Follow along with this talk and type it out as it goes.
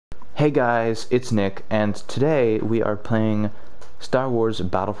Hey guys, it's Nick, and today we are playing Star Wars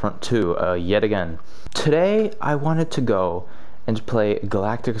Battlefront 2 yet again. Today I wanted to go and play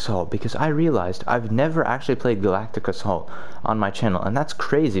Galactic Assault because I realized I've never actually played Galactic Assault on my channel, and that's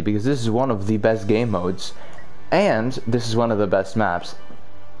crazy because this is one of the best game modes and this is one of the best maps.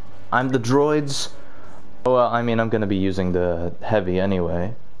 I'm the droids. Well, I mean, I'm gonna be using the heavy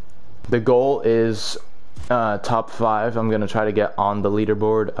anyway. The goal is top 5. I'm gonna try to get on the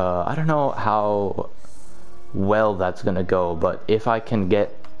leaderboard. I don't know how well that's gonna go, but if I can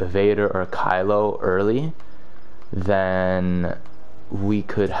get Vader or Kylo early, then we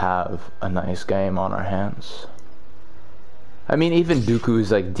could have a nice game on our hands. I mean, even Dooku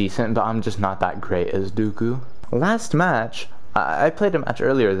is like decent, but I'm just not that great as Dooku. Last match, I played a match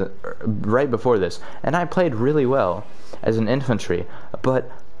earlier, right before this, and I played really well as an infantry,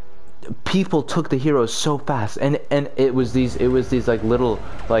 but people took the heroes so fast, and it was these like little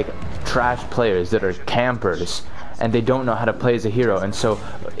like trash players that are campers, and they don't know how to play as a hero, and so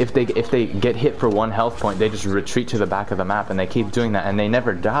if they get hit for 1 health point, they just retreat to the back of the map, and they keep doing that, and they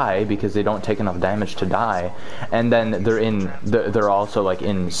never die because they don't take enough damage to die, and then they're also like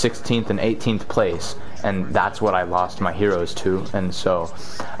in 16th and 18th place, and that's what I lost my heroes to, and so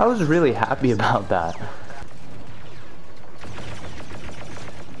I was really happy about that.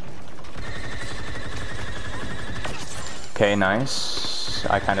 Okay, nice.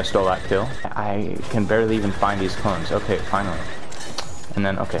 I kind of stole that kill. I can barely even find these clones. Okay, finally. And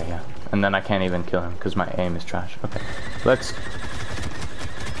then, okay, yeah. And then I can't even kill him because my aim is trash. Okay, let's...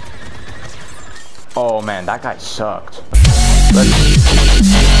 Oh man, that guy sucked.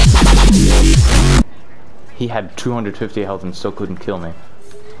 He had 250 health and still couldn't kill me.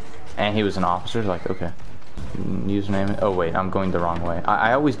 And he was an officer, like, okay. Username. Oh wait, I'm going the wrong way.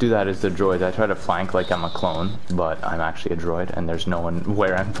 I always do that as the droid. I try to flank like I'm a clone, but I'm actually a droid and there's no one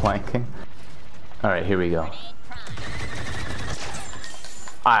where I'm flanking. Alright, here we go.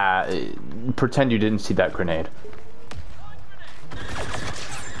 Pretend you didn't see that grenade.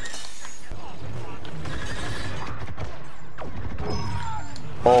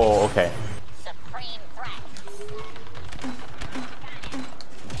 Oh, okay.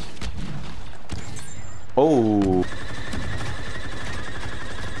 Oh.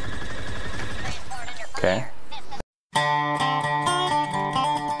 Okay.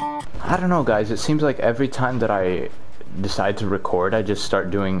 I don't know, guys. It seems like every time that I decide to record, I just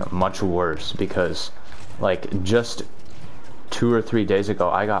start doing much worse because, like, just 2 or 3 days ago,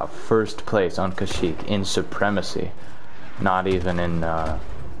 I got 1st place on Kashyyyk in Supremacy, not even in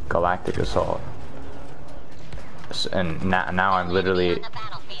Galactic Assault. And now I'm literally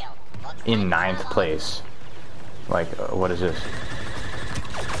in 9th place. Like, what is this?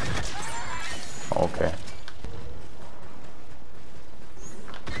 Okay.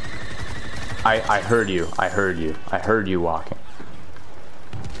 I heard you. I heard you. I heard you walking.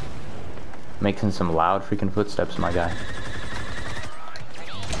 Making some loud freaking footsteps, my guy.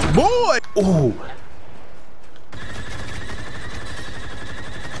 Boy! Ooh!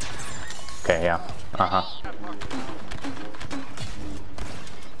 Okay, yeah. Uh-huh.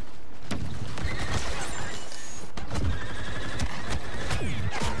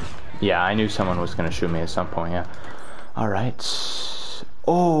 Yeah, I knew someone was gonna shoot me at some point, yeah. Alright.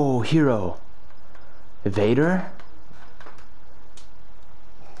 Oh, hero. Vader?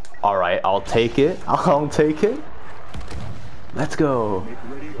 Alright, I'll take it. I'll take it. Let's go.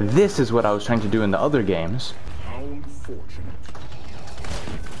 This is what I was trying to do in the other games.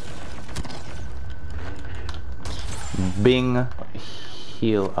 Bing.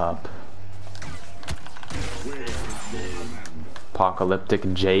 Heal up.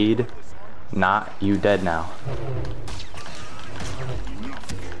 Apocalyptic Jade. Not you dead now.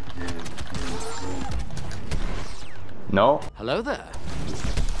 No. Hello there.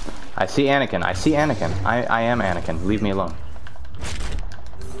 I see Anakin. I see Anakin. I am Anakin. Leave me alone.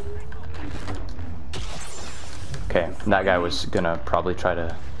 Okay, that guy was gonna probably try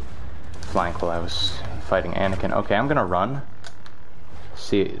to flank while I was fighting Anakin. Okay, I'm gonna run.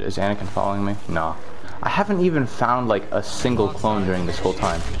 See, is Anakin following me? No. I haven't even found like a single clone during this whole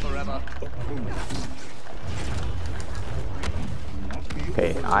time.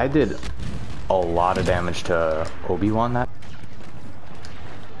 Okay, I did a lot of damage to Obi-Wan that.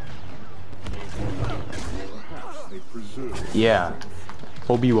 Yeah.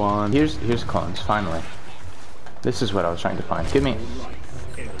 Obi-Wan. Here's clones, finally. This is what I was trying to find. Give me.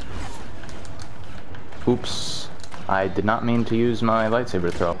 Oops. I did not mean to use my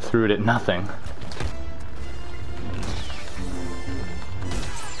lightsaber throw. Threw it at nothing.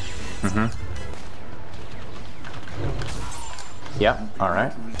 Yep,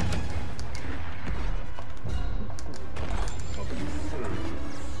 alright.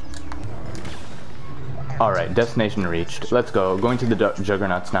 Alright, destination reached. Let's go. Going to the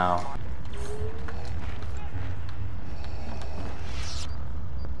juggernauts now.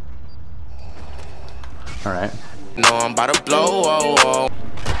 Alright. No, I'm about to blow.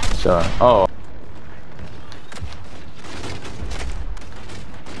 So, oh.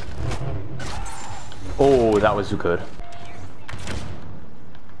 Oh, that was good.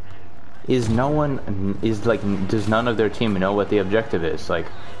 Does none of their team know what the objective is? Like,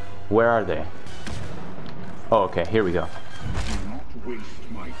 where are they? Oh, okay, here we go.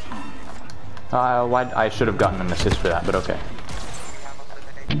 I should have gotten an assist for that, but okay.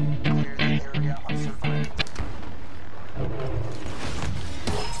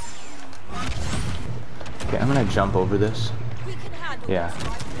 Okay, I'm gonna jump over this. Yeah.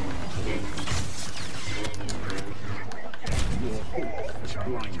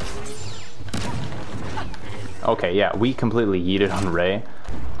 Okay, yeah, we completely yeeted on Ray.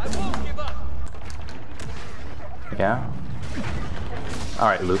 Yeah?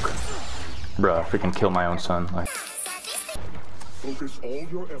 Alright, Luke. Bruh, freaking kill my own son. Like. Focus all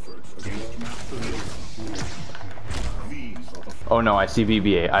your efforts against Master Yoda. These are the... Oh no, I see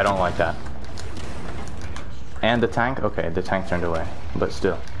BB-8. I don't like that. And the tank? Okay, the tank turned away. But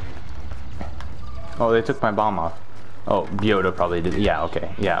still. Oh, they took my bomb off. Oh, Yoda probably did. Yeah,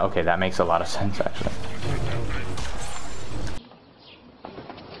 okay. Yeah, okay, that makes a lot of sense, actually.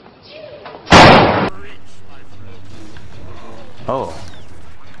 Oh.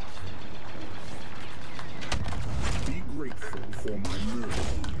 Be grateful for my mercy.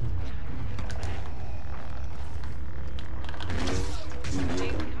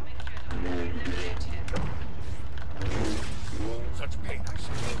 Such pain.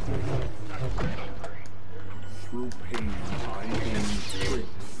 Through pain, I gain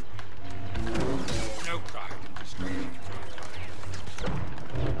strength. No pride in destruction.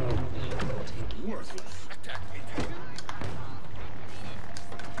 Worthless. Attack me.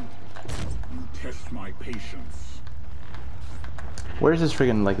 You test my patience. Where's this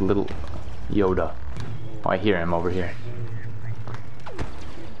friggin' like little Yoda? Oh, I hear him over here.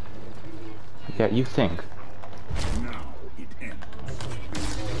 Yeah, you think. Now it ends.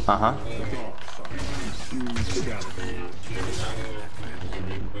 Uh-huh. The dark side consumes the galaxy.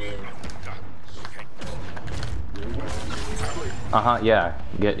 Uh-huh, yeah.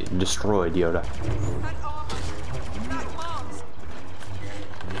 Get destroyed, Yoda.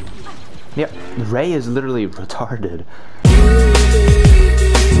 Yep, Ray is literally retarded.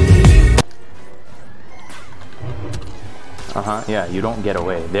 Uh-huh, yeah, you don't get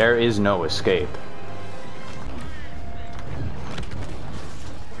away. There is no escape.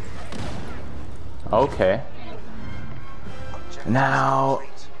 Okay. Now...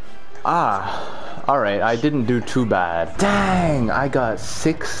 alright, I didn't do too bad. Dang, I got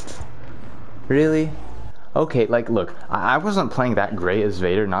 6th? Really? Okay, like, look, I wasn't playing that great as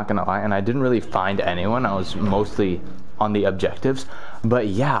Vader, not gonna lie, and I didn't really find anyone. I was mostly on the objectives. But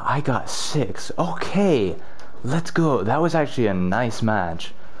yeah, I got 6. Okay, let's go. That was actually a nice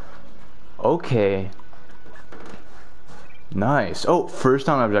match. Okay. Nice. Oh, 1st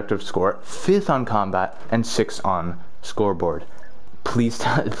on objective score, 5th on combat, and 6th on scoreboard. Please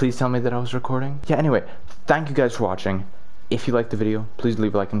tell me that I was recording. Yeah, anyway, thank you guys for watching. If you liked the video, please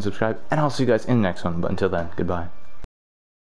leave a like and subscribe, and I'll see you guys in the next one. But until then, goodbye.